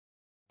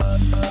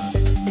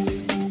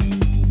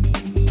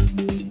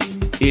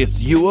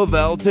It's U of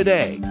L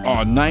Today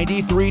on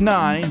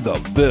 93.9 The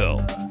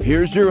Ville.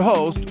 Here's your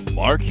host,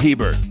 Mark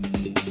Hebert.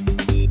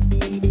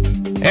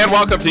 And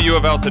welcome to U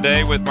of L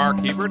Today with Mark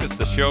Hebert. It's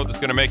the show that's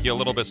going to make you a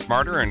little bit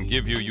smarter and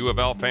give you U of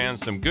L fans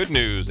some good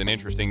news and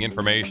interesting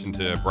information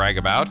to brag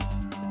about.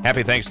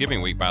 Happy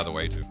Thanksgiving week, by the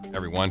way, to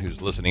everyone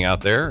who's listening out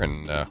there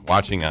and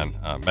watching on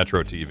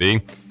Metro TV.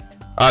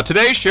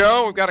 Today's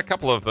show, we've got a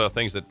couple of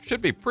things that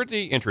should be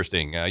pretty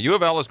interesting. U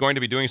of L is going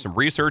to be doing some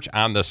research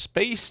on the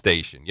space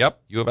station.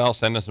 Yep, U of L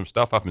sending some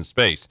stuff up in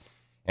space.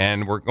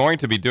 And we're going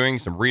to be doing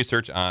some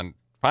research on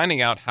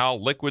finding out how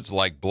liquids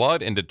like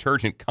blood and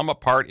detergent come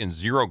apart in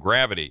zero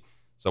gravity.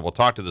 So we'll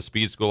talk to the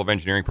Speed School of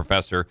Engineering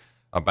professor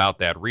about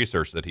that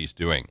research that he's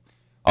doing.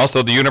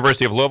 Also, the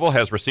University of Louisville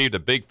has received a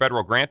big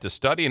federal grant to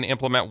study and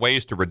implement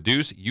ways to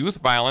reduce youth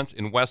violence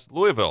in West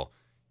Louisville.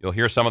 You'll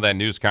hear some of that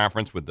news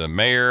conference with the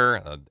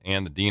mayor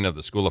and the dean of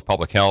the School of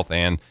Public Health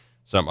and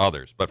some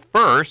others. But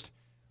first,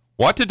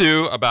 what to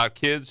do about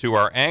kids who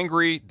are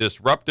angry,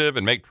 disruptive,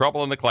 and make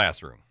trouble in the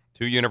classroom.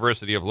 Two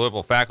University of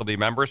Louisville faculty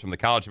members from the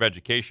College of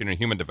Education and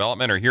Human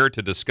Development are here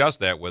to discuss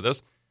that with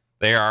us.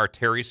 They are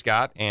Terry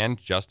Scott and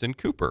Justin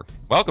Cooper.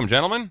 Welcome,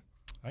 gentlemen.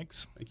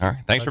 Thanks. All right.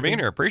 Thanks for being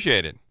here.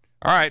 Appreciate it.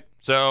 All right.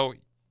 So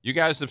you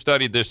guys have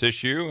studied this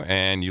issue,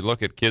 and you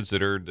look at kids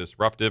that are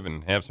disruptive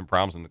and have some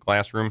problems in the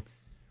classroom.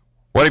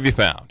 What have you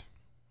found?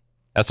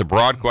 That's a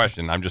broad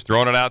question. I'm just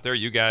throwing it out there.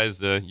 You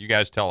guys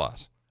tell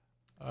us.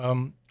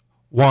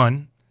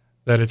 One,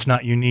 that it's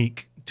not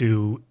unique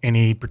to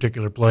any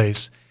particular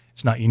place.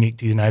 It's not unique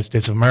to the United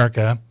States of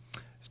America.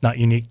 It's not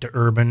unique to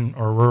urban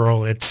or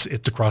rural. It's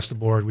across the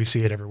board. We see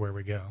it everywhere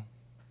we go.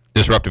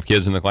 Disruptive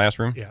kids in the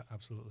classroom? Yeah,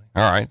 absolutely.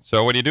 All right.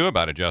 So what do you do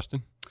about it,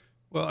 Justin?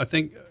 Well, I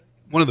think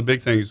one of the big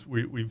things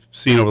we've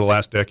seen over the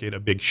last decade, a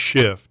big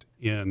shift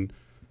in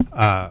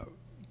how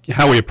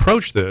we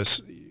approach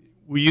this.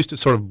 We used to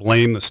sort of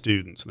blame the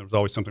students, and there was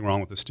always something wrong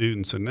with the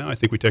students. And now I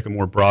think we take a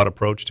more broad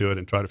approach to it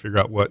and try to figure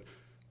out what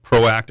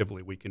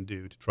proactively we can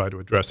do to try to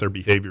address their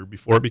behavior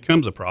before it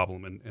becomes a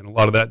problem. And a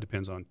lot of that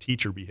depends on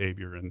teacher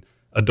behavior and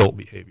adult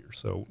behavior.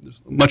 So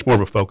there's much more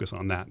of a focus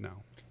on that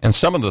now. And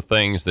some of the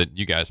things that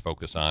you guys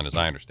focus on, as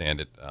I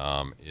understand it,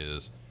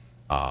 is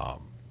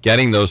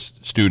getting those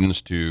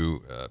students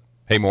to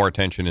pay more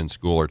attention in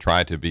school or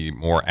try to be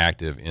more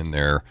active in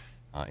their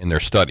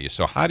studies.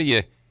 So how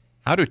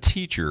do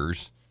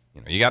teachers,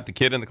 you got the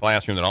kid in the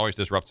classroom that always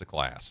disrupts the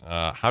class.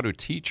 How do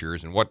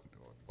teachers and what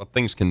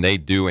things can they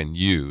do and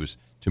use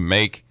to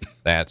make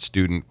that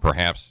student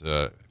perhaps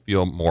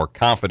feel more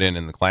confident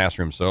in the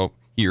classroom so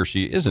he or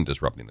she isn't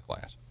disrupting the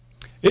class?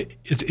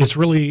 It's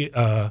really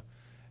a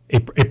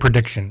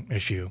prediction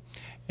issue.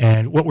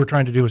 And what we're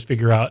trying to do is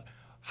figure out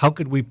how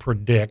could we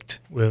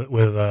predict with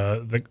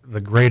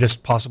the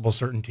greatest possible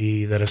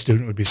certainty that a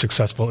student would be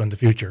successful in the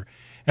future.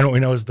 And what we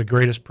know is the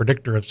greatest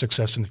predictor of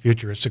success in the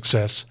future is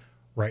success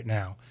right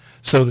now.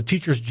 So the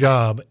teacher's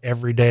job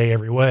every day,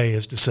 every way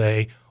is to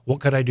say,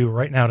 what could I do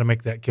right now to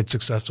make that kid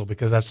successful?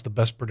 Because that's the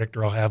best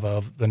predictor I'll have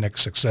of the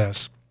next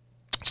success.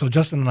 So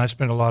Justin and I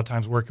spend a lot of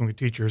times working with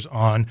teachers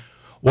on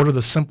what are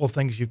the simple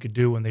things you could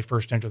do when they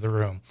first enter the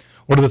room?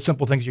 What are the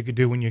simple things you could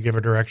do when you give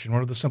a direction?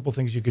 What are the simple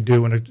things you could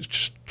do when a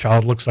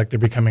child looks like they're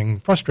becoming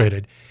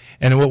frustrated?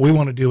 And what we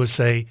want to do is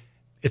say,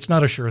 it's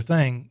not a sure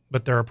thing,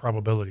 but there are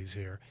probabilities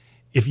here.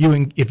 If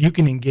you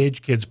can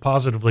engage kids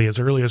positively as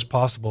early as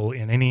possible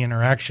in any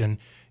interaction,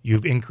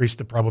 you've increased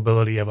the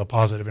probability of a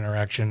positive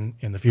interaction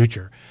in the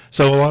future.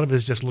 So a lot of it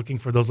is just looking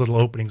for those little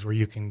openings where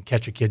you can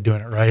catch a kid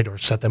doing it right or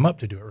set them up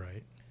to do it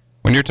right.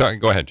 When you're talking,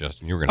 go ahead,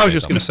 Justin. You were going to. I was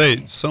just going to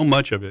say, so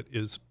much of it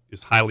is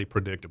highly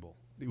predictable.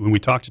 When we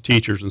talk to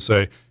teachers and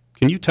say,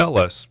 "Can you tell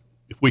us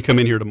if we come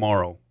in here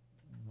tomorrow,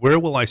 where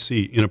will I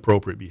see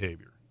inappropriate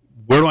behavior?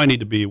 Where do I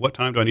need to be? What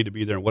time do I need to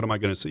be there? And what am I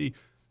going to see?"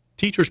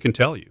 Teachers can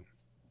tell you.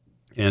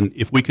 And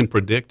if we can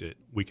predict it,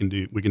 we can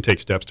take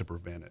steps to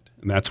prevent it.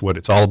 And that's what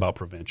it's all about,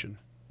 prevention.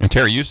 And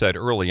Terry, you said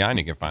early on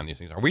you can find these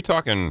things. Are we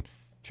talking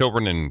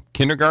children in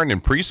kindergarten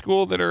and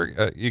preschool that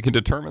are you can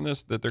determine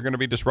that they're going to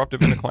be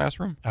disruptive in the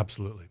classroom?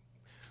 Absolutely.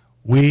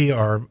 We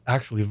are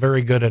actually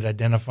very good at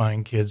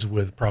identifying kids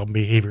with problem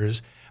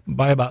behaviors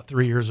by about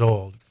 3 years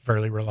old,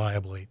 fairly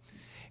reliably.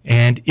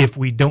 And if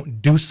we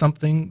don't do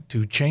something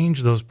to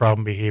change those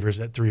problem behaviors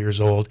at 3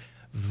 years old,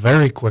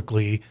 very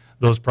quickly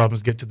those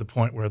problems get to the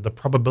point where the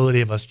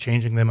probability of us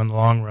changing them in the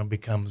long run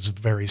becomes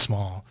very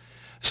small.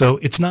 So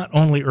it's not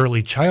only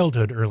early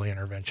childhood, early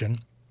intervention,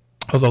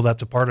 although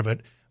that's a part of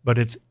it, but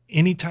it's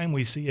anytime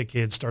we see a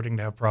kid starting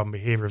to have problem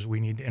behaviors, we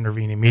need to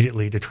intervene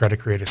immediately to try to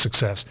create a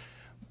success.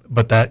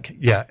 But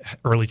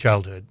early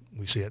childhood,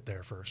 we see it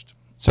there first.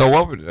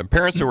 So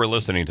parents who are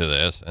listening to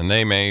this, and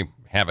they may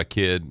have a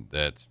kid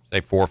that's,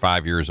 say, 4 or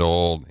 5 years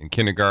old in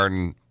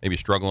kindergarten, maybe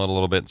struggling a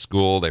little bit in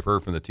school. They've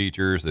heard from the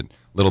teachers that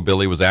little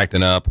Billy was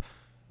acting up.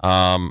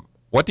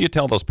 What do you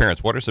tell those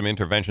parents? What are some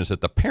interventions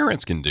that the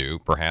parents can do,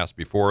 perhaps,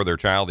 before their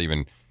child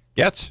even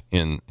gets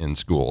in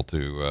school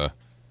to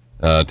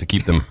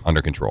keep them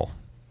under control?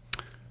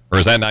 Or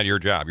is that not your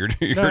job? You're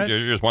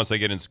just once they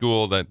get in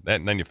school,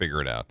 then you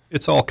figure it out.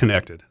 It's all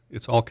connected.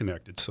 It's all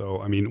connected.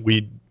 So, I mean,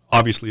 we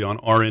Obviously, on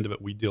our end of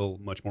it, we deal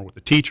much more with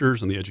the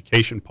teachers and the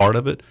education part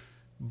of it,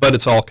 but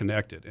it's all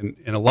connected.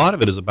 And a lot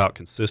of it is about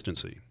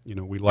consistency.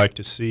 We like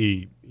to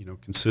see,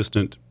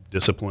 consistent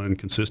discipline,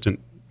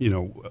 consistent,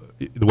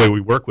 the way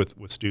we work with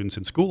students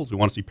in schools. We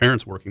want to see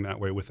parents working that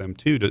way with them,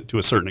 too, to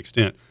a certain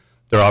extent.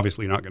 They're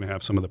obviously not going to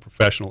have some of the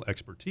professional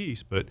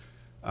expertise, but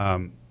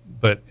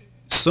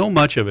so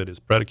much of it is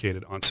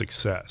predicated on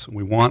success. And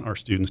we want our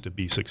students to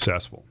be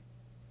successful.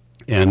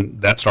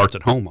 And that starts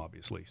at home,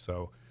 obviously.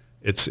 So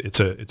it's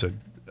a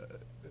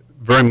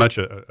very much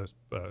a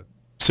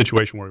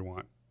situation where we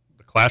want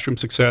the classroom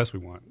success. We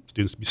want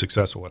students to be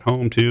successful at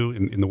home too,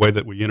 in the way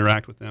that we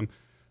interact with them,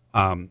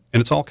 and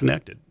it's all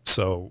connected.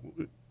 So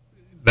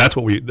that's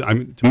what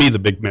to me, the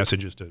big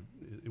message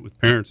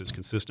with parents is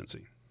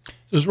consistency. So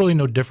there's really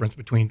no difference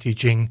between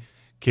teaching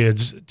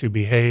kids to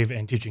behave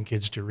and teaching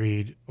kids to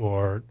read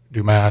or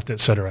do math,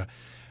 etc.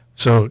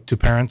 So to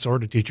parents or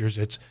to teachers,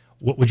 it's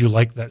what would you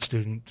like that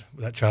student,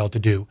 that child to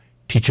do?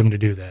 Teach them to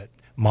do that.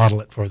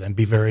 Model it for them.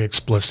 Be very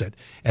explicit.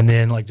 And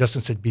then, like Justin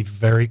said, be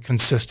very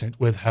consistent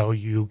with how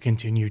you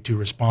continue to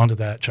respond to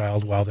that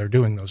child while they're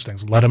doing those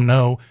things. Let them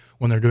know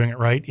when they're doing it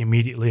right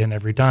immediately and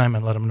every time,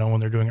 and let them know when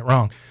they're doing it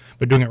wrong.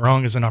 But doing it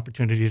wrong is an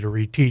opportunity to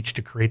reteach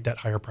to create that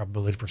higher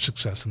probability for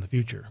success in the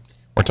future.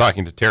 We're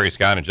talking to Terry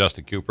Scott and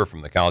Justin Cooper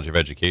from the College of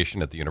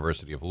Education at the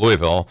University of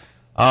Louisville.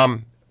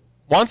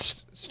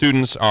 Once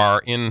students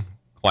are in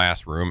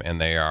classroom and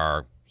they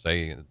are,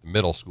 say, at the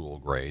middle school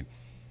grade,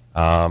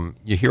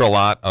 you hear a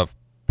lot of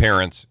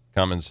parents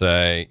come and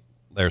say,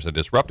 there's a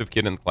disruptive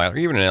kid in the class, or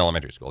even in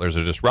elementary school, there's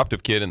a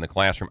disruptive kid in the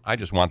classroom. I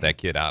just want that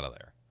kid out of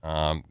there.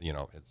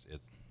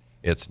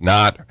 It's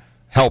not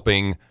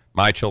helping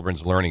my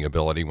children's learning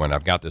ability when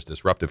I've got this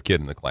disruptive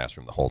kid in the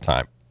classroom the whole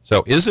time.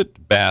 So is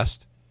it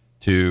best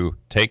to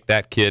take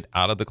that kid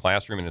out of the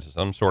classroom and into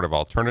some sort of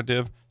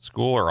alternative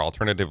school or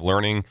alternative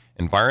learning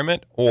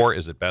environment, or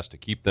is it best to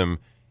keep them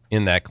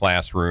in that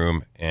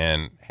classroom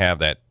and have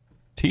that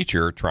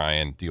teacher try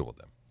and deal with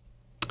them?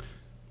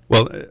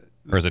 Well,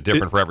 or is it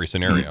different for every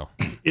scenario?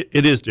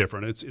 It is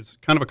different. It's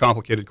kind of a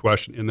complicated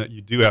question in that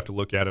you do have to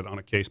look at it on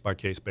a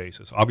case-by-case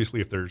basis. Obviously,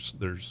 if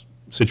there's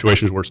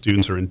situations where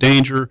students are in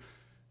danger,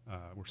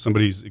 where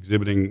somebody's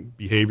exhibiting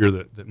behavior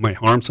that might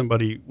harm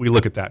somebody, we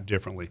look at that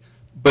differently.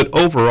 But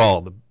overall,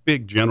 the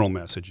big general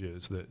message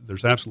is that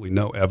there's absolutely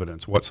no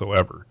evidence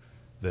whatsoever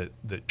that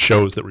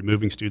shows that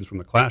removing students from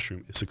the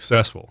classroom is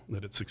successful,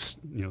 that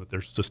that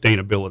there's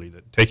sustainability,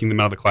 that taking them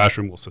out of the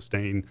classroom will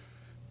sustain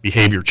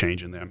behavior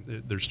change in them.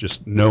 There's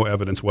just no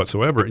evidence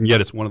whatsoever, and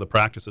yet it's one of the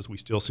practices we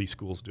still see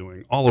schools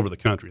doing all over the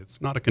country. It's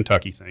not a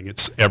Kentucky thing.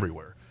 It's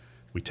everywhere.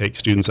 We take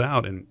students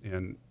out,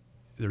 and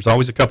there's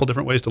always a couple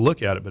different ways to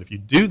look at it, but if you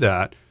do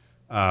that,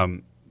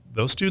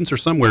 those students are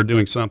somewhere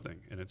doing something,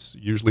 and it's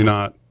usually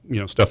not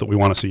stuff that we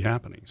want to see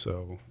happening.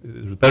 So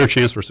there's a better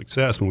chance for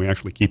success when we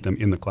actually keep them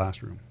in the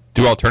classroom.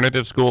 Do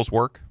alternative schools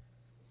work?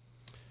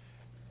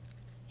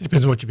 It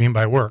depends on what you mean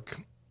by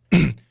work.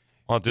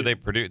 Well, do they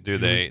produce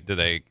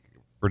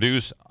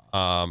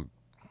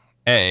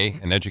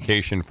an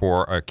education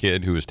for a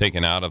kid who is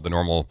taken out of the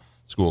normal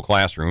school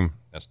classroom?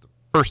 That's the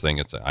first thing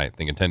it's, I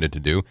think, intended to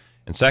do.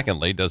 And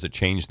secondly, does it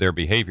change their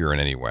behavior in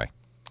any way?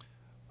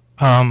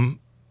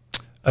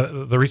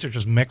 The research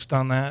is mixed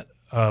on that,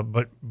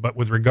 but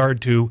with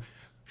regard to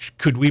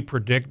could we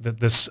predict that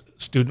this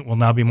student will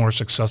now be more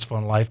successful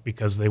in life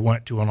because they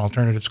went to an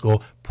alternative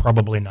school?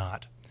 Probably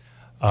not.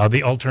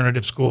 The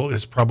alternative school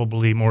is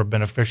probably more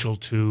beneficial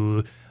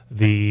to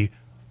the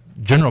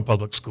general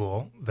public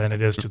school than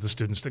it is to the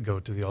students that go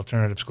to the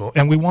alternative school.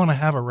 And we want to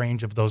have a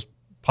range of those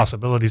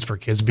possibilities for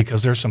kids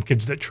because there's some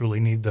kids that truly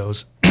need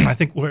those. I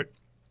think what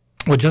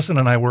Justin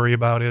and I worry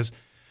about is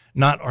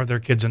not are there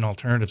kids in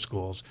alternative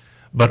schools,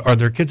 but are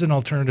there kids in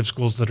alternative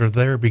schools that are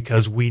there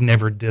because we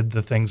never did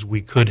the things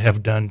we could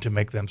have done to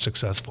make them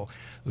successful?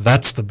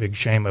 That's the big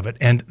shame of it.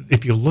 And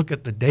if you look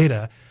at the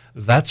data,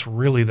 that's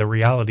really the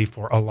reality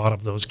for a lot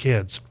of those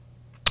kids.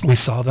 We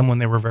saw them when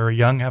they were very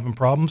young having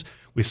problems.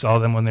 We saw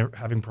them when they were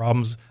having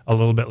problems a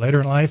little bit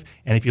later in life.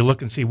 And if you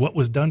look and see what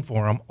was done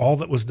for them, all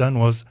that was done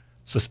was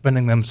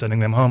suspending them, sending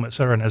them home, et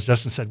cetera. And as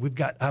Justin said, we've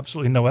got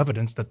absolutely no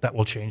evidence that that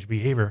will change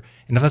behavior.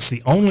 And if that's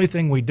the only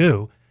thing we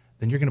do,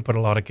 then you're going to put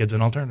a lot of kids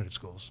in alternative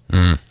schools.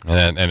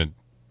 And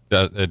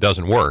it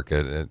doesn't work.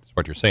 It's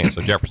what you're saying.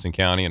 So Jefferson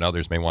County and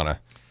others may want to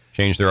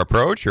change their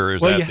approach, or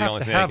is that the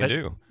only thing they can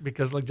do?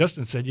 Because like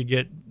Justin said, you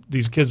get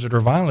these kids that are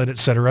violent, et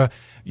cetera.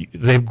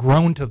 They've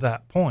grown to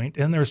that point,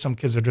 and there are some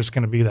kids that are just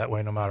going to be that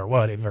way no matter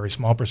what, a very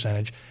small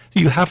percentage.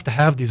 So you have to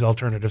have these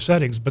alternative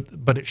settings,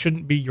 but it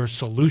shouldn't be your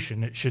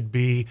solution. It should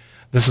be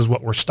this is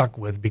what we're stuck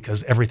with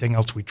because everything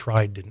else we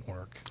tried didn't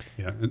work.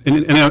 Yeah, and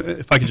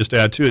if I could just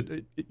add to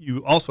it,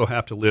 you also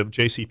have to live,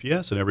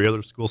 JCPS and every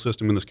other school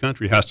system in this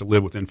country has to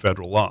live within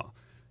federal law.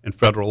 And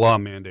federal law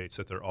mandates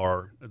that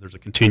there's a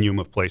continuum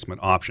of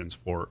placement options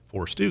for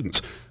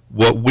students.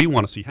 What we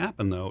want to see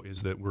happen, though,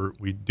 is that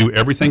we do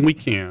everything we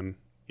can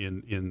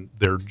in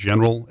their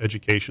general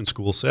education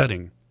school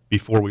setting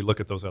before we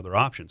look at those other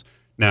options.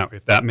 Now,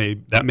 if that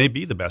may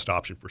be the best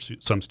option for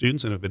some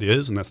students, and if it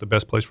is, and that's the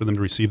best place for them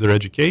to receive their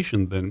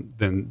education,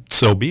 then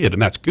so be it,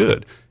 and that's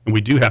good. And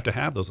we do have to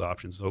have those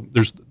options. So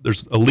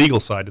there's a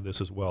legal side to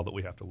this as well that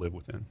we have to live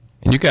within.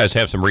 And you guys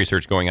have some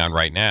research going on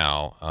right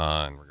now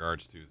in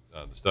regards to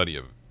the study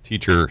of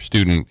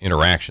teacher-student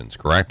interactions,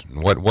 correct?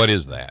 And what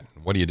is that?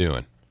 What are you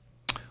doing?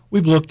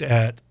 We've looked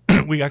at,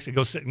 we actually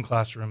go sit in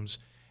classrooms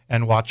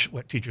and watch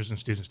what teachers and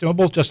students do.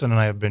 Both Justin and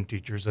I have been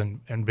teachers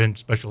and been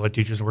special ed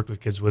teachers and worked with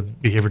kids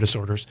with behavior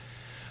disorders.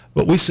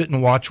 But we sit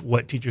and watch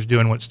what teachers do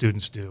and what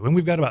students do. And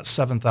we've got about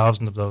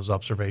 7,000 of those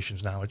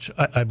observations now, which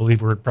I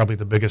believe we're probably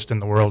the biggest in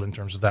the world in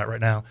terms of that right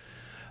now.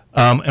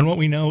 And what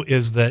we know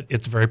is that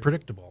it's very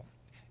predictable.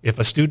 If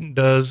a student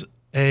does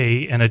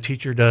A and a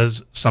teacher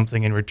does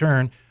something in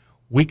return,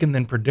 we can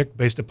then predict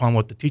based upon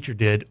what the teacher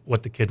did,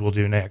 what the kid will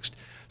do next.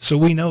 So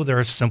we know there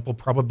are simple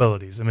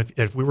probabilities. And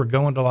if we were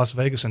going to Las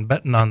Vegas and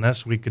betting on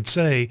this, we could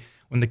say,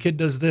 when the kid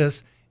does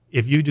this,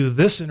 if you do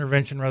this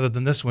intervention rather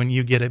than this one,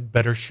 you get a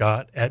better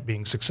shot at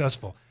being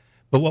successful.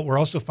 But what we're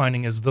also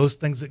finding is those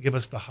things that give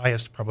us the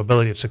highest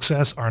probability of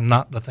success are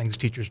not the things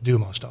teachers do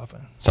most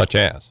often. Such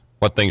as?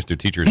 What things do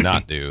teachers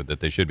not do that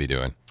they should be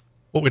doing?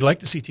 What we'd like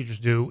to see teachers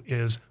do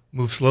is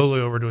move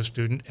slowly over to a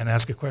student and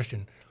ask a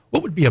question.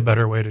 What would be a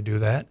better way to do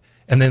that?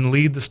 And then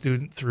lead the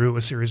student through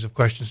a series of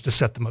questions to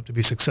set them up to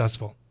be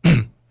successful.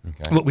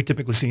 Okay. What we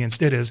typically see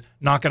instead is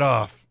knock it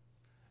off,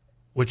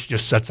 which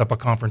just sets up a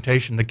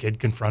confrontation. The kid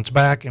confronts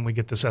back, and we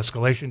get this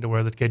escalation to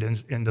where the kid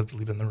ends up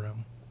leaving the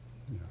room.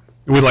 Yeah.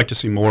 We'd like to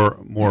see more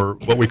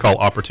what we call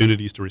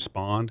opportunities to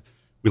respond.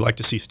 We like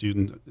to see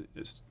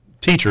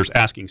teachers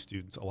asking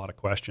students a lot of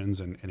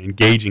questions and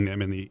engaging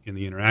them in the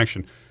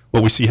interaction.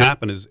 What we see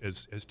happen is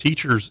as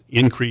teachers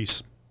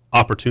increase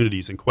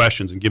opportunities and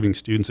questions and giving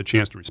students a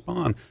chance to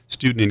respond,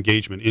 student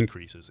engagement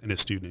increases. And as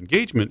student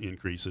engagement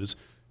increases,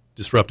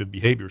 disruptive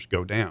behaviors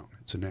go down.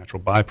 It's a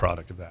natural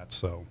byproduct of that.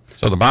 So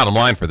the bottom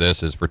line for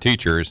this is for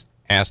teachers,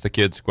 ask the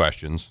kids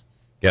questions,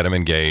 get them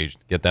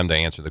engaged, get them to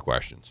answer the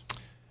questions.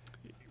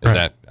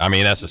 Right.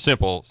 That's a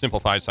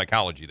simplified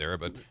psychology there,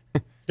 but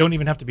don't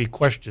even have to be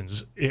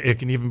questions. It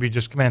can even be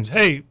just commands.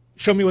 Hey,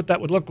 show me what that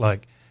would look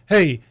like.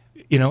 Hey,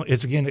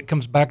 it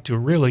comes back to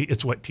really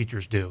it's what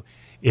teachers do.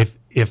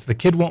 If the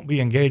kid won't be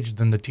engaged,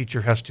 then the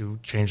teacher has to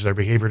change their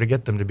behavior to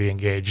get them to be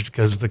engaged,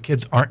 because the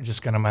kids aren't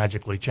just going to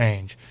magically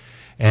change.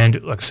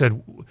 And like I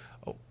said,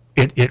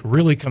 it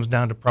really comes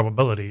down to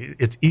probability.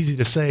 It's easy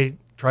to say,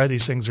 try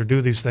these things or do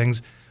these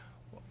things.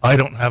 I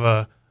don't have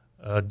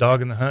a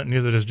dog in the hunt,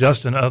 neither does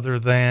Justin, other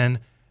than,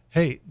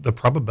 hey, the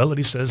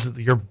probability says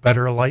that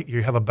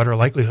you have a better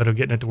likelihood of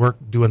getting it to work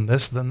doing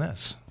this than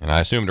this. And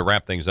I assume, to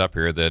wrap things up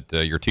here, that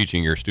you're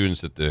teaching your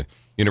students at the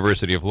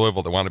University of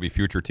Louisville that want to be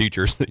future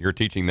teachers, that you're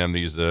teaching them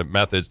these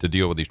methods to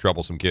deal with these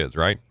troublesome kids,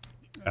 right?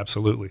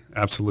 Absolutely.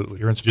 If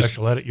you're in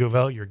special ed at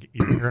UofL, you're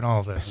hearing all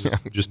of this.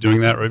 Just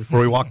doing that right before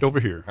we walked over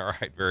here. All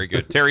right, very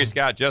good. Terry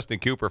Scott, Justin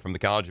Cooper from the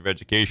College of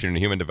Education and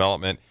Human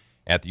Development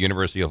at the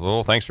University of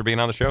Louisville. Thanks for being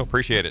on the show.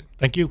 Appreciate it.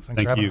 Thank you.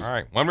 Thanks for having us. All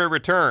right, when we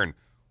return,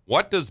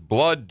 what does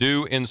blood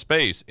do in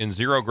space in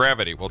zero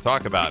gravity? We'll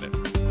talk about it.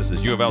 This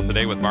is UofL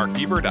Today with Mark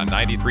Hebert on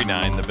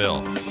 93.9 The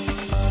Bill.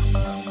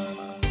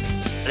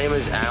 My name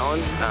is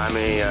Alan. I'm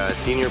a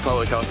senior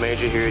public health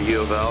major here at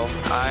UofL.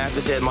 I have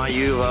to say that my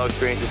UofL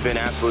experience has been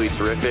absolutely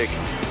terrific.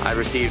 I've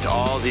received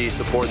all the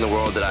support in the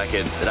world that I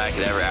could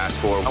ever ask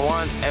for. I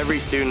want every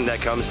student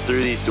that comes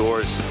through these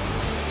doors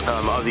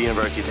of the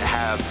university to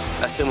have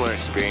a similar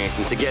experience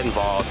and to get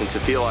involved and to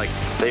feel like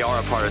they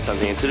are a part of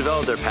something and to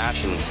develop their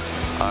passions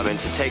and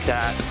to take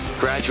that,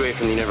 graduate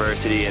from the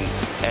university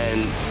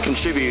and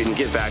contribute and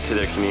give back to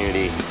their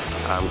community.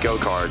 Go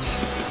Cards.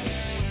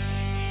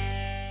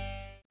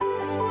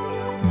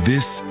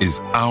 This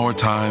is our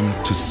time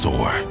to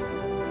soar.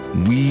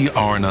 We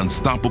are an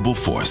unstoppable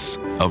force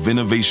of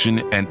innovation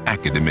and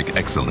academic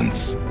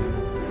excellence,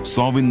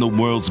 solving the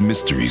world's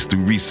mysteries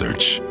through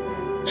research,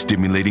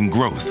 stimulating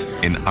growth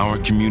in our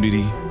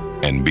community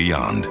and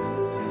beyond,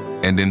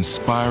 and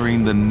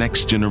inspiring the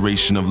next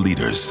generation of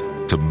leaders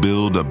to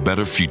build a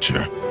better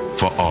future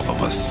for all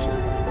of us.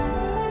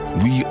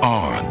 We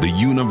are the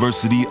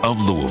University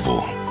of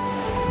Louisville.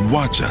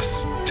 Watch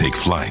us take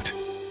flight.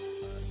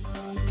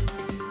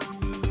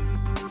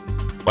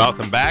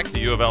 Welcome back to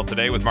UofL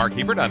Today with Mark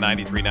Hebert on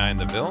 93.9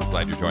 The Bill.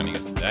 Glad you're joining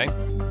us today.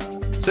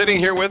 Sitting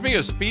here with me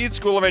is Speed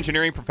School of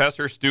Engineering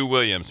professor Stu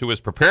Williams, who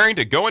is preparing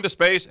to go into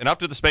space and up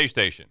to the space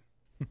station.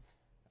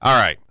 All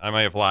right, I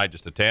may have lied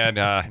just a tad.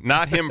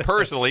 Not him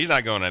personally, he's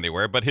not going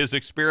anywhere, but his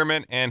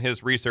experiment and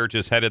his research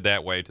is headed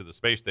that way to the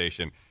space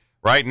station.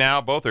 Right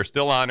now, both are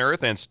still on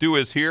Earth, and Stu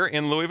is here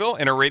in Louisville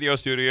in a radio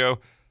studio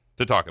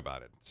to talk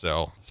about it.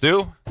 So,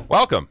 Stu,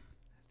 welcome.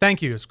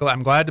 Thank you.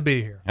 I'm glad to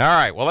be here. All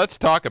right. Well, let's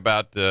talk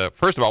about,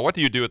 first of all, what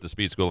do you do at the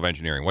Speed School of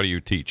Engineering? What do you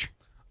teach?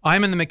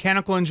 I'm in the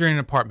mechanical engineering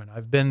department.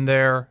 I've been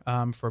there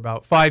for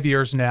about 5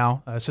 years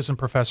now, assistant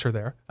professor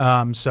there.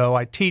 So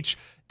I teach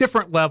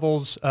different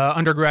levels,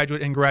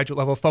 undergraduate and graduate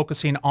level,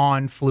 focusing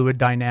on fluid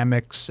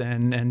dynamics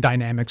and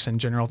dynamics in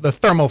general, the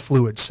thermal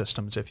fluid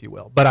systems, if you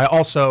will. But I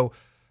also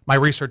my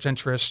research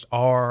interests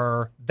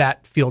are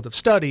that field of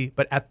study,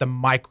 but at the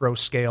micro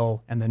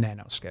scale and the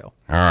nano scale.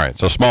 All right,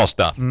 so small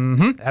stuff.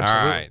 Absolutely. All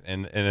right,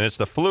 and it's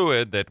the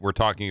fluid that we're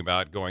talking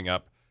about going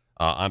up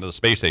onto the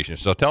space station.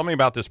 So tell me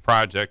about this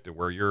project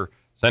where you're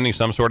sending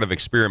some sort of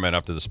experiment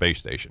up to the space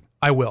station.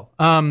 I will.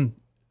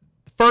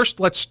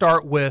 First, let's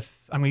start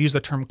with, I'm going to use the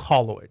term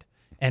colloid.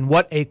 And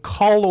what a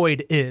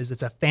colloid is,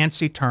 it's a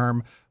fancy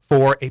term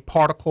for a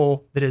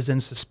particle that is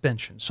in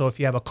suspension. So if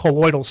you have a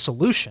colloidal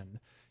solution,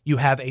 you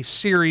have a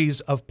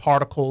series of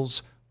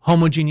particles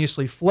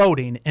homogeneously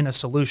floating in a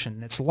solution.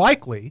 And it's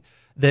likely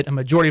that a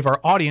majority of our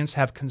audience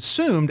have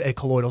consumed a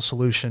colloidal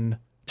solution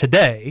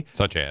today.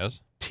 Such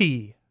as?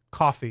 Tea,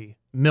 coffee,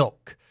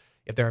 milk.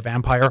 If they're a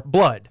vampire,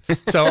 blood.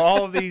 So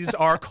all of these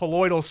are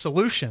colloidal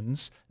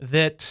solutions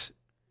that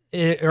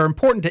are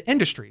important to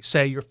industry,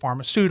 say your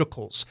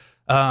pharmaceuticals,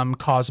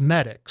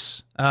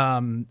 cosmetics,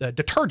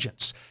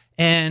 detergents.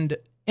 And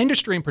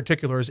industry in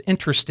particular is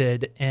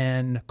interested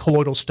in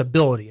colloidal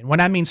stability. And when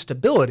I mean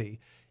stability,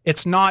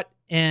 it's not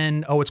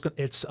in,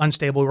 it's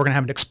unstable, we're going to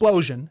have an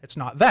explosion. It's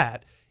not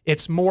that.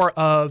 It's more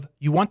of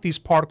you want these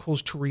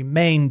particles to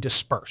remain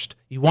dispersed.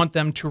 You want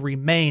them to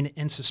remain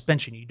in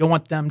suspension. You don't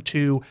want them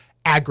to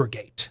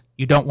aggregate.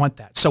 You don't want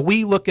that. So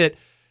we look at,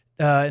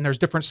 and there's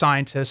different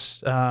scientists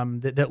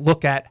that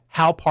look at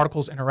how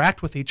particles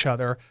interact with each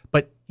other,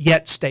 but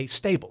yet stay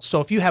stable.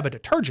 So if you have a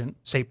detergent,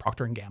 say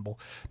Procter & Gamble,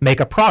 make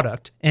a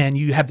product, and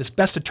you have this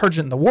best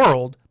detergent in the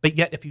world, but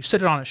yet if you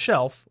sit it on a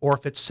shelf, or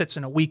if it sits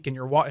in a week in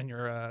your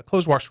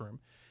clothes wash room,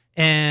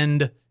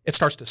 and it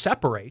starts to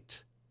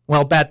separate,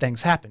 well, bad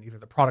things happen. Either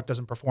the product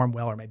doesn't perform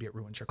well, or maybe it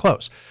ruins your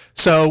clothes.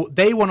 So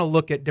they want to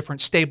look at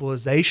different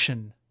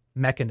stabilization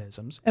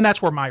mechanisms, and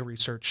that's where my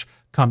research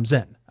comes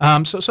in.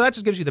 So that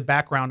just gives you the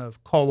background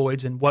of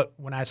colloids and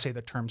when I say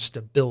the term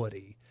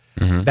stability,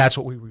 that's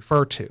what we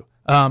refer to.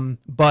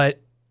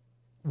 But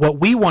what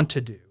we want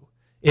to do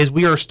is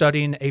we are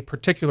studying a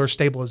particular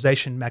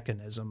stabilization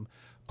mechanism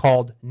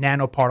called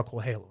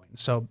nanoparticle haloing.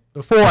 So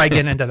before I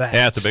get into that,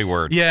 yeah, it's a big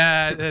word.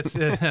 Yeah, that's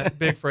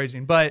big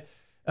phrasing. But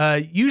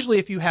usually,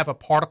 if you have a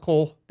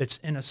particle that's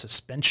in a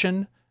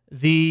suspension,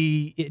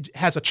 it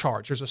has a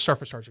charge. There's a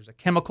surface charge. There's a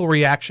chemical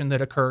reaction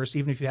that occurs.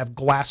 Even if you have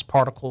glass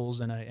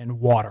particles in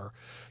water,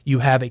 you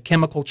have a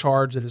chemical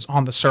charge that is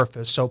on the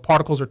surface. So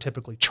particles are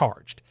typically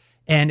charged.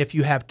 And if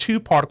you have two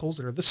particles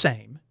that are the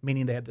same,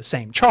 meaning they have the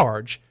same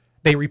charge,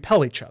 they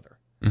repel each other.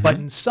 But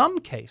in some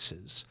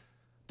cases,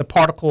 the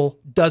particle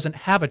doesn't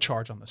have a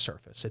charge on the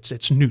surface.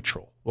 It's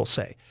neutral, we'll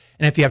say.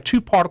 And if you have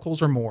two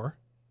particles or more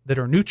that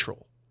are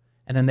neutral,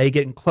 and then they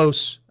get in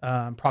close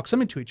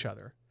proximity to each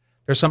other,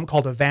 there's something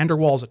called a van der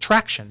Waals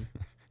attraction.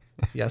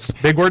 Yes,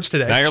 big words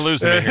today. Now you're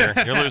losing me here.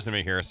 You're losing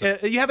me here. So.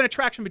 You have an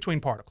attraction between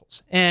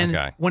particles.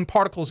 And when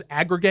particles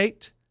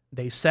aggregate,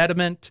 they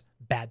sediment,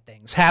 bad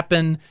things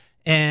happen,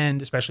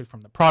 and especially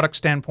from the product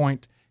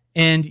standpoint.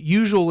 And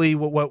usually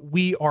what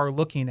we are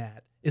looking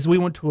at is we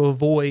want to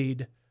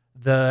avoid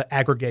the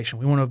aggregation.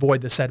 We want to avoid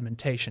the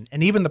sedimentation.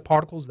 And even the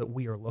particles that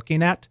we are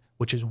looking at,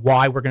 which is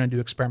why we're going to do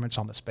experiments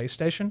on the space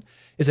station,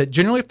 is that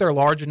generally if they're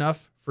large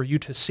enough for you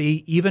to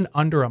see even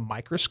under a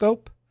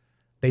microscope,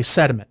 they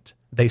sediment,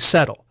 they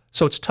settle.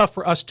 So it's tough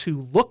for us to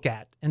look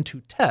at and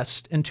to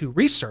test and to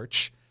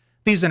research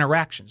these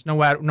interactions, no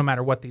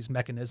matter what these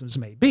mechanisms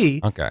may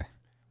be. Okay.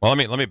 Well,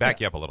 let me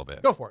back you up a little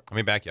bit. Go for it. Let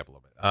me back you up a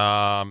little bit.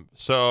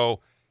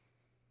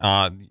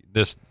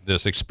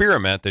 This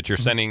experiment that you're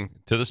sending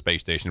to the space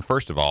station,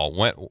 first of all,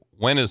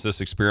 when is this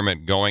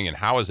experiment going, and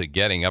how is it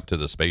getting up to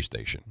the space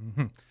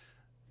station?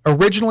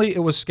 Originally, it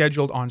was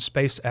scheduled on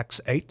SpaceX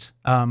 8,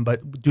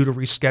 but due to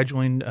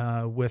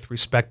rescheduling with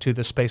respect to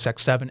the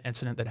SpaceX 7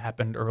 incident that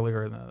happened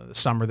earlier in the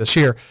summer this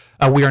year,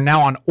 we are now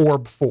on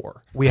Orb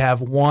 4. We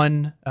have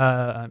one,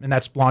 and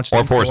that's launched.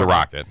 Orb 4 is a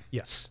rocket.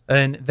 Yes,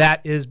 and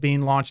that is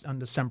being launched on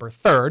December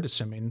 3rd,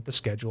 assuming the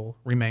schedule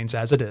remains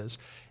as it is.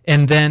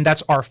 And then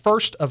that's our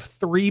first of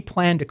 3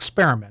 planned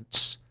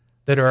experiments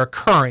that are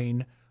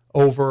occurring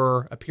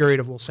over a period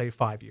of, we'll say,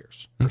 5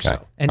 years or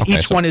so. And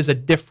each one is a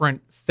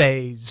different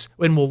phase,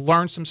 and we'll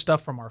learn some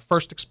stuff from our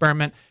first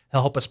experiment.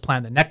 He'll help us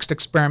plan the next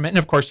experiment. And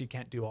of course, you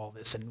can't do all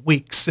this in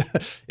weeks.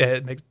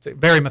 It makes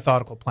very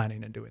methodical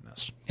planning in doing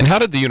this. And how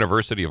did the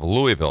University of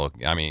Louisville,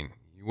 I mean,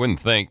 you wouldn't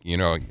think,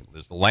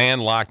 this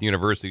landlocked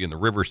university in the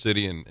River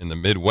City in the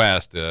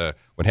Midwest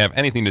would have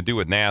anything to do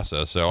with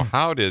NASA. So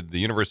how did the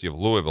University of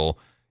Louisville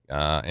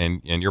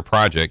and your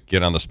project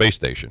get on the space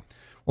station?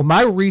 Well,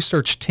 my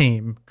research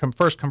team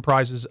first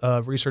comprises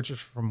of researchers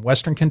from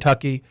Western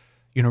Kentucky,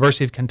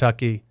 University of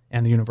Kentucky,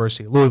 and the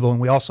University of Louisville, and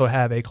we also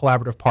have a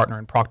collaborative partner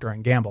in Procter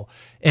 & Gamble.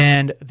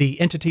 And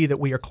the entity that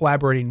we are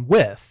collaborating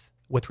with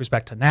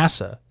respect to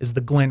NASA is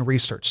the Glenn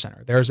Research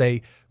Center. There's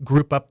a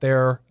group up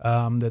there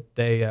that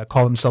they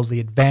call themselves the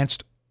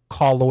Advanced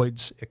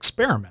Colloids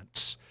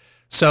Experiments.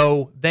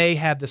 So they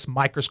have this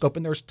microscope,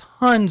 and there's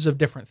tons of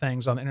different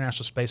things on the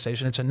International Space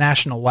Station. It's a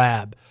national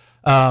lab.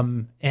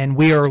 And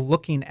we are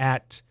looking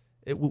at,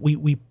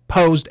 we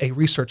posed a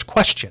research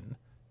question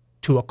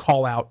to a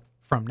call out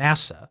from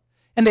NASA,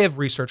 And they have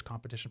research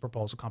competition,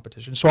 proposal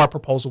competition. So our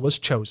proposal was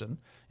chosen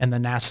in the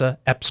NASA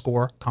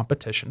EPSCoR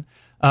competition.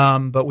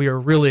 But we are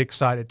really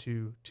excited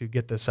to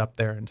get this up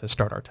there and to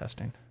start our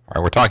testing. All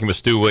right, we're talking with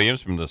Stu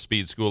Williams from the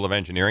Speed School of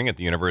Engineering at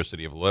the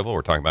University of Louisville.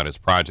 We're talking about his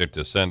project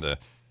to send a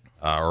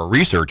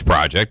research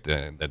project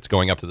that's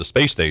going up to the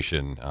space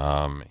station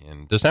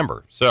in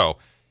December. So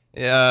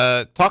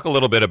talk a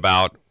little bit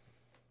about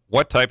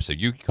what types of,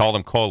 you call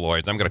them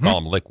colloids, I'm going to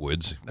call them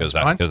liquids because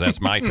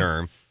that's my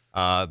term,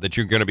 that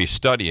you're going to be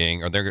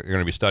studying, or they're going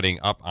to be studying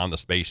up on the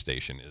space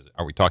station.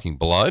 Are we talking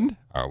blood?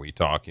 Are we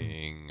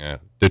talking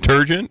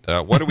detergent?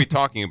 What are we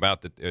talking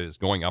about that is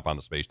going up on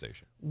the space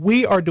station?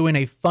 We are doing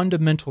a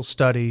fundamental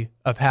study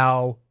of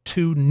how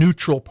two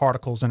neutral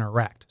particles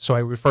interact. So I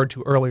referred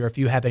to earlier, if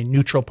you have a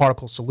neutral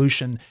particle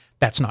solution,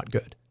 that's not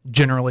good.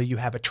 Generally, you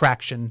have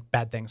attraction,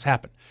 bad things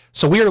happen.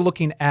 So we are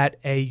looking at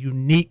a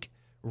unique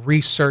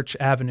research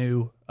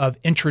avenue of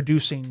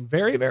introducing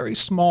very, very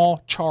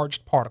small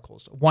charged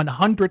particles,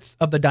 1/100th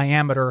of the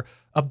diameter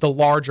of the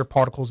larger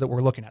particles that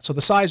we're looking at. So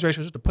the size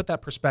ratio, just to put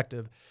that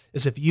perspective,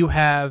 is if you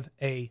have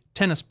a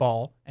tennis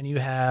ball and you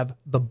have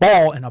the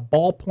ball in a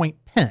ballpoint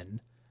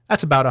pen,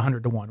 that's about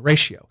 100-to-1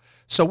 ratio.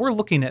 So we're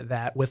looking at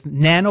that with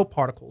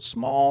nanoparticles,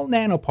 small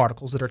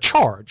nanoparticles that are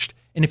charged,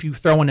 and if you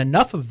throw in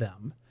enough of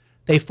them,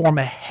 they form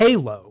a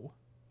halo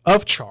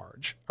of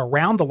charge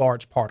around the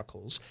large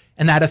particles,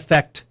 and that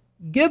effect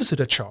gives it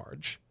a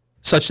charge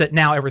such that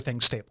now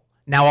everything's stable.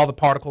 Now all the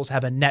particles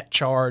have a net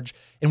charge,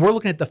 and we're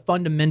looking at the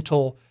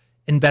fundamental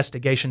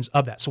investigations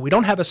of that. So we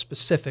don't have a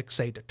specific,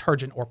 say,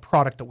 detergent or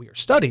product that we are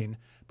studying,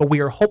 but we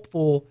are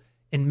hopeful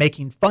in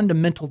making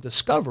fundamental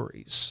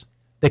discoveries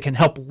that can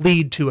help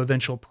lead to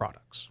eventual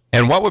products.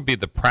 And what would be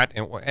the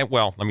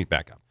well, let me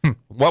back up.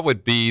 What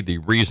would be the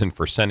reason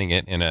for sending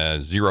it in a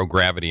zero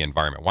gravity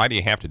environment? Why do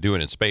you have to do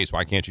it in space?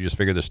 Why can't you just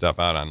figure this stuff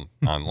out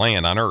on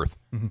land, on Earth?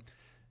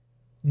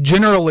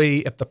 Generally,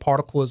 if the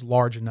particle is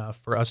large enough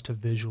for us to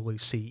visually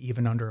see,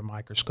 even under a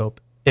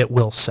microscope, it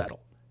will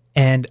settle.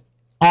 And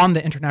on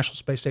the International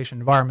Space Station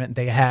environment,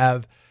 they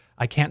have,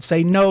 I can't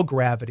say no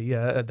gravity.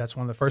 That's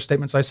one of the first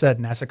statements I said.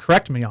 NASA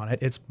corrected me on it.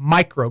 It's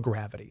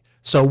microgravity.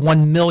 So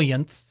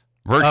 1/1,000,000th.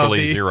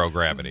 Virtually zero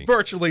gravity.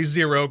 Virtually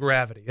zero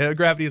gravity.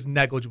 Gravity is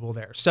negligible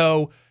there.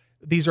 So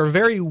these are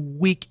very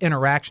weak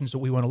interactions that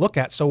we want to look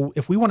at. So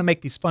if we want to make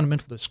these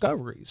fundamental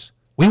discoveries,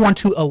 we want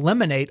to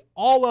eliminate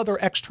all other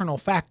external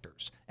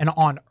factors. And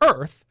on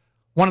Earth,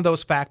 one of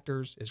those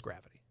factors is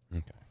gravity.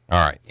 Okay.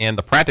 All right. And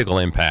the practical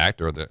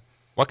impact, or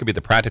what could be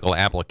the practical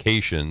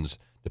applications,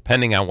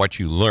 depending on what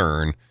you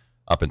learn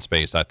up in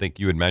space? I think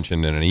you had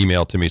mentioned in an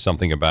email to me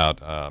something about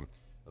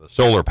the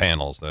solar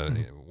panels,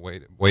 the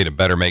way to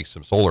better make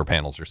some solar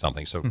panels or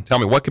something. So tell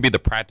me, what could be the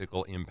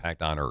practical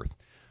impact on Earth?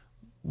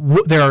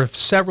 There are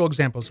several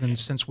examples, and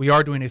since we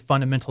are doing a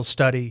fundamental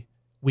study,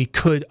 we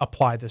could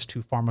apply this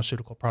to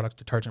pharmaceutical products,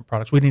 detergent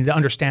products. We need to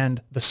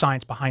understand the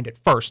science behind it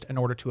first in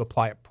order to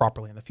apply it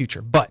properly in the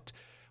future. But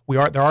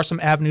there are some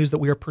avenues that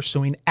we are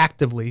pursuing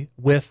actively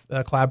with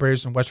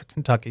collaborators in Western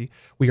Kentucky.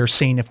 We are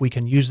seeing if we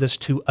can use this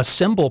to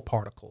assemble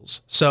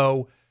particles.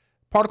 So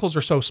particles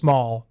are so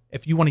small,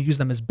 if you want to use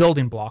them as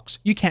building blocks,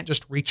 you can't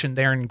just reach in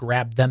there and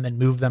grab them and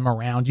move them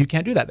around. You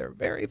can't do that. They're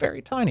very,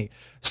 very tiny.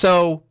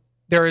 So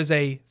there is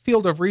a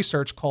field of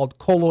research called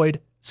colloid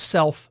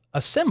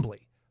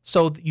self-assembly.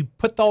 So you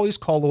put all these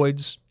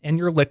colloids in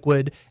your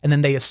liquid, and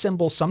then they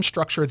assemble some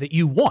structure that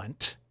you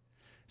want.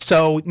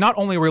 So not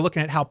only are we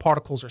looking at how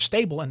particles are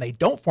stable and they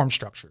don't form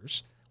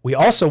structures, we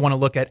also want to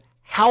look at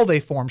how they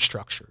form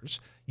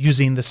structures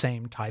using the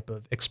same type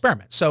of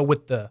experiment. So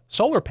with the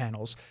solar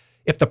panels,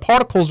 if the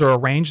particles are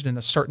arranged in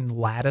a certain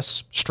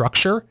lattice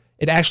structure,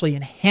 it actually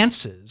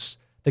enhances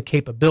the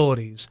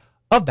capabilities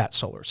of that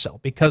solar cell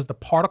because the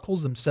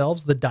particles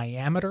themselves, the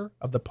diameter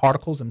of the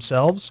particles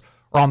themselves,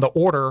 are on the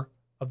order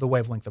of the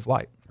wavelength of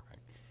light.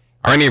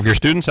 Are any of your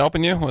students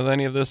helping you with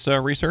any of this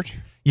research?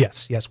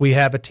 Yes. We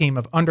have a team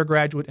of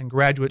undergraduate and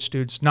graduate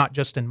students, not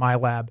just in my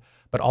lab,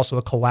 but also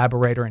a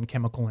collaborator in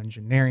chemical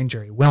engineering,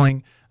 Jerry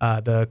Willing,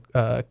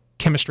 the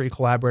chemistry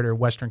collaborator,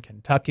 Western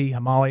Kentucky,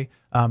 Hamali.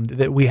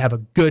 That we have a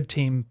good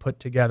team put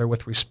together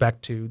with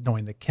respect to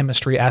knowing the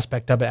chemistry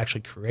aspect of it,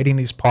 actually creating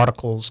these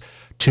particles,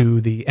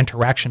 to the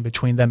interaction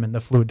between them and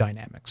the fluid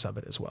dynamics of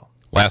it as well.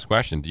 Last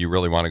question. Do you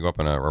really want to go up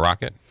in a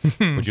rocket?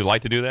 Would you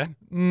like to do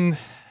that?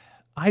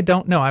 I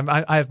don't know.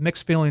 I have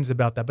mixed feelings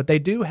about that, but they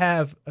do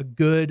have a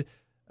good,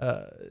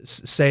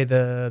 say,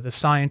 the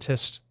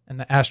scientists and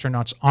the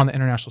astronauts on the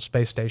International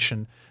Space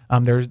Station.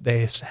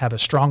 They have a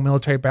strong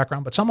military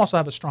background, but some also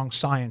have a strong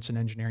science and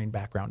engineering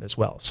background as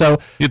well. So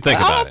you'd think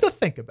I'll have to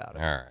think about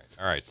it.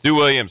 All right. Stu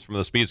Williams from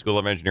the Speed School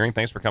of Engineering.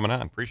 Thanks for coming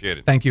on. Appreciate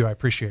it. Thank you. I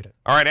appreciate it.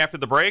 All right. After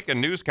the break, a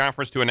news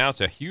conference to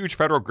announce a huge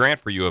federal grant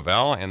for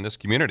UofL and this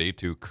community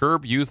to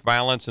curb youth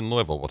violence in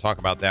Louisville. We'll talk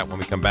about that when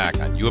we come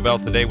back on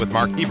UofL Today with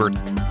Mark Hebert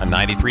on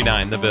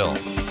 93.9 The Ville.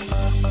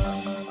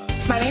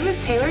 My name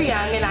is Taylor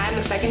Young, and I'm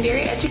a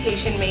secondary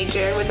education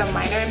major with a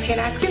minor in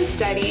Pan-African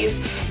Studies.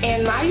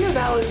 And my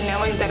UofL is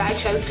knowing that I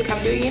chose to come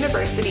to a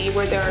university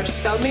where there are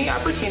so many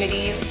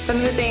opportunities. Some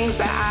of the things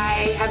that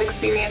I have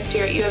experienced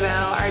here at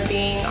UofL are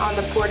being on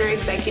the Porter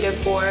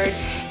Executive Board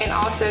and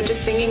also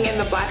just singing in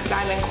the Black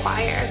Diamond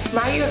Choir.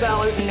 My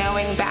UofL is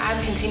knowing that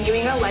I'm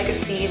continuing a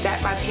legacy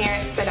that my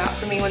parents set out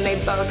for me when they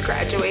both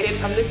graduated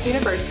from this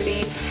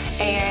university.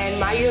 And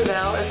my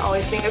UofL is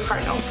always being a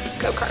Cardinal.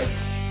 Go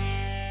Cards.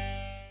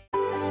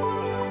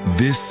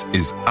 This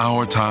is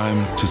our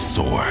time to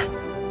soar.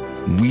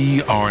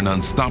 We are an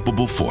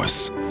unstoppable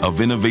force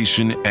of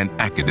innovation and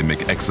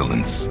academic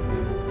excellence,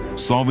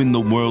 solving the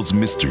world's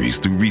mysteries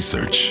through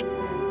research,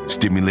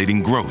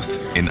 stimulating growth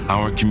in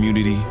our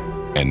community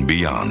and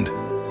beyond,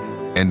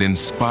 and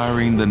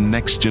inspiring the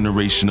next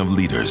generation of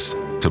leaders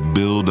to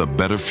build a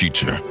better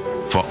future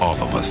for all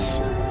of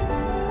us.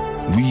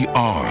 We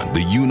are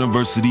the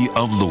University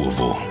of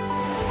Louisville.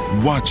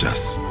 Watch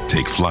us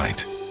take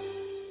flight.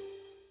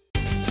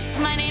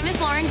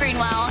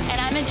 Greenwell,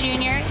 and I'm a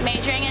junior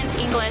majoring in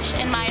English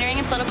and minoring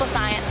in political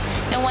science,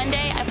 and one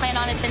day I plan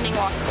on attending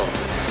law school.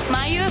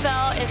 My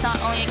UofL is not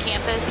only a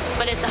campus,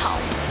 but it's a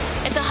home.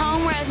 It's a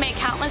home where I've made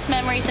countless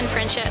memories and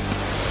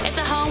friendships. It's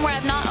a home where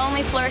I've not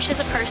only flourished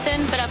as a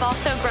person, but I've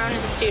also grown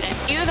as a student.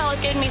 UofL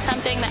has given me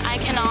something that I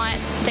cannot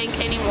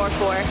thank anymore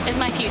for, is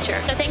my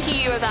future. So thank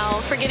you,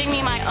 UofL, for giving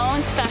me my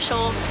own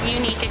special,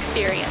 unique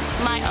experience,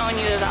 my own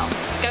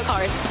UofL. Go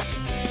Cards.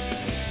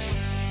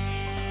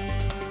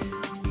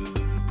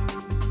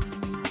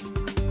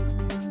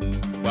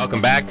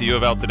 Welcome back to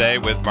UofL Today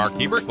with Mark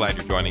Hebert. Glad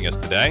you're joining us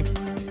today.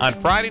 On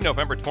Friday,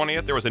 November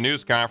 20th, there was a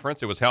news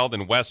conference. It was held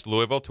in West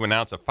Louisville to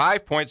announce a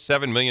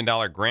 $5.7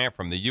 million grant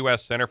from the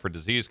U.S. Center for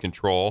Disease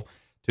Control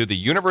to the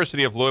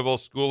University of Louisville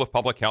School of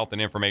Public Health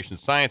and Information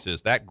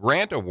Sciences. That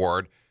grant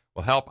award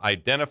will help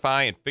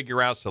identify and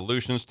figure out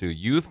solutions to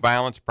youth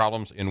violence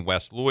problems in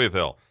West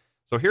Louisville.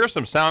 So here are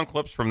some sound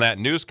clips from that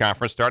news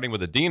conference, starting with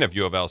the Dean of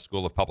UofL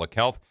School of Public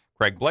Health,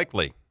 Craig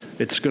Blakely.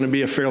 It's going to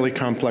be a fairly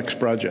complex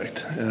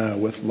project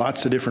with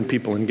lots of different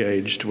people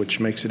engaged,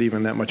 which makes it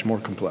even that much more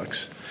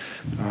complex.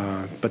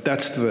 But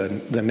that's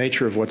the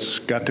nature of what's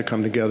got to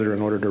come together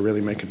in order to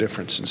really make a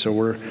difference. And so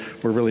we're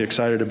really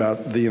excited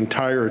about the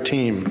entire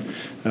team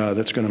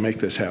that's going to make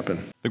this happen.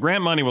 The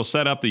grant money will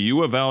set up the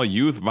UofL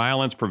Youth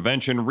Violence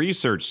Prevention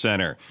Research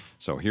Center.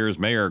 So here's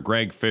Mayor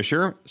Greg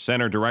Fisher,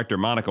 Center Director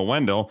Monica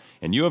Wendell,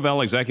 and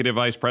UofL Executive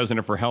Vice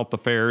President for Health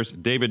Affairs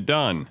David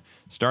Dunn,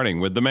 starting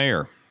with the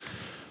mayor.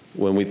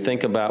 When we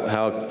think about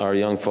how our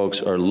young folks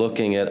are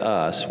looking at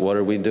us, what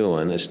are we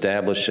doing?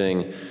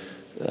 Establishing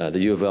the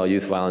UofL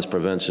Youth Violence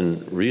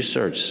Prevention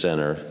Research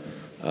Center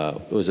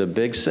was a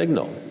big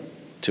signal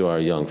to our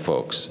young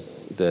folks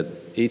that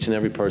each and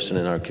every person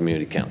in our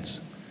community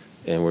counts,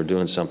 and we're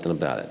doing something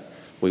about it.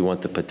 We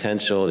want the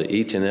potential of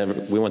each and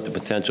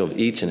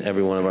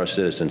every one of our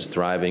citizens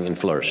thriving and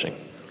flourishing.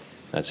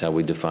 That's how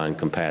we define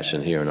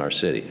compassion here in our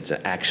city. It's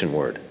an action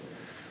word.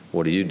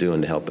 What are you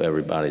doing to help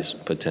everybody's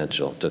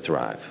potential to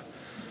thrive?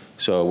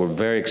 So we're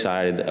very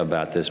excited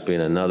about this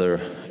being another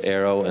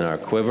arrow in our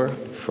quiver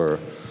for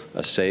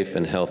a safe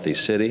and healthy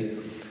city.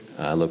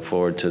 I look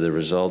forward to the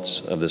results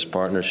of this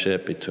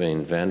partnership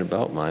between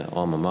Vanderbilt, my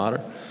alma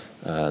mater,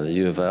 the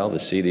UofL, the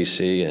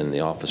CDC, and the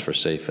Office for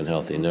Safe and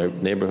Healthy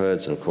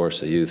Neighborhoods, and of course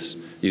the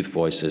Youth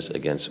Voices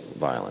Against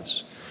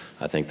Violence.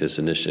 I think this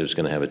initiative is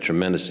going to have a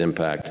tremendous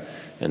impact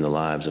in the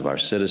lives of our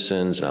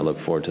citizens, and I look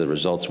forward to the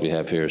results we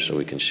have here so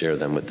we can share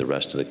them with the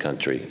rest of the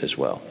country as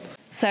well.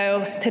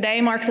 So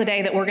today marks the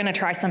day that we're going to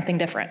try something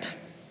different.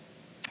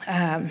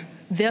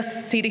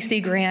 This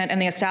CDC grant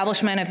and the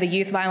establishment of the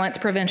Youth Violence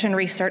Prevention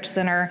Research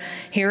Center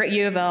here at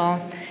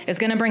UofL is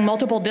going to bring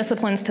multiple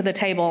disciplines to the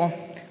table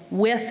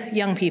with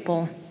young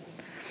people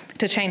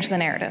to change the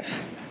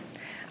narrative.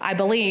 I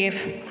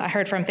believe, I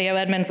heard from Theo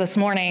Edmonds this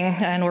morning,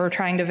 and we're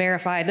trying to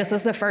verify, this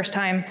is the first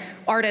time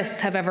artists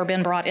have ever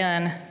been brought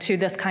in to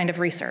this kind of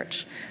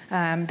research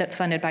that's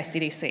funded by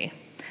CDC.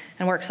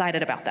 And we're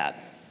excited about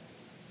that.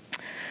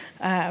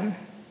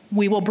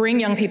 We will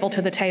bring young people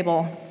to the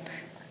table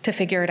to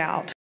figure it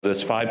out.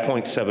 This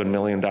 $5.7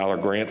 million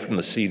grant from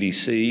the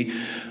CDC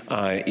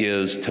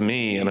is, to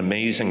me, an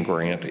amazing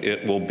grant.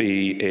 It will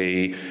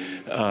be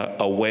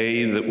a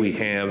way that we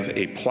have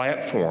a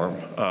platform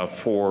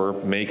for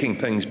making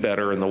things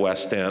better in the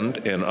West End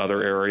and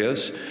other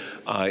areas.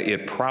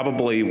 It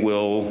probably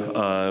will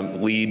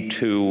lead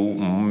to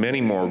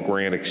many more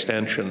grant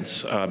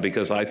extensions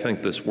because I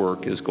think this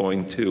work is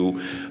going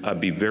to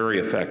be very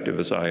effective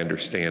as I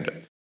understand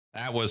it.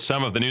 That was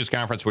some of the news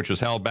conference, which was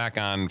held back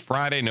on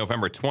Friday,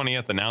 November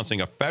 20th, announcing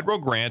a federal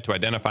grant to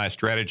identify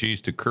strategies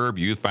to curb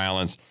youth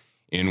violence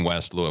in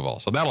West Louisville.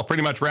 So that'll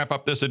pretty much wrap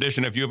up this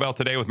edition of UofL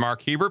Today with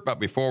Mark Hebert. But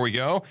before we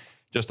go,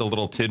 just a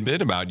little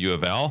tidbit about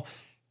UofL.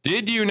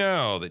 Did you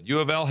know that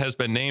UofL has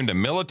been named a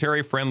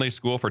military-friendly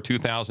school for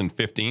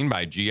 2015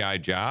 by GI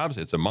Jobs?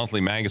 It's a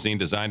monthly magazine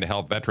designed to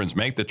help veterans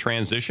make the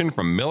transition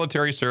from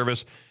military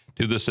service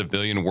to the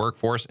civilian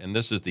workforce, and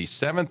this is the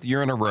 7th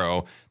year in a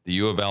row the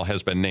UofL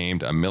has been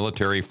named a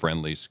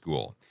military-friendly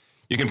school.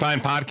 You can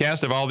find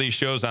podcasts of all these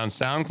shows on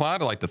SoundCloud.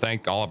 I'd like to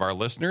thank all of our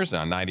listeners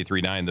on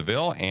 93.9 The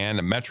Ville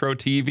and Metro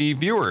TV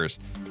viewers.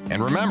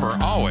 And remember,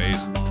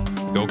 always,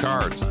 go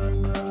Cards.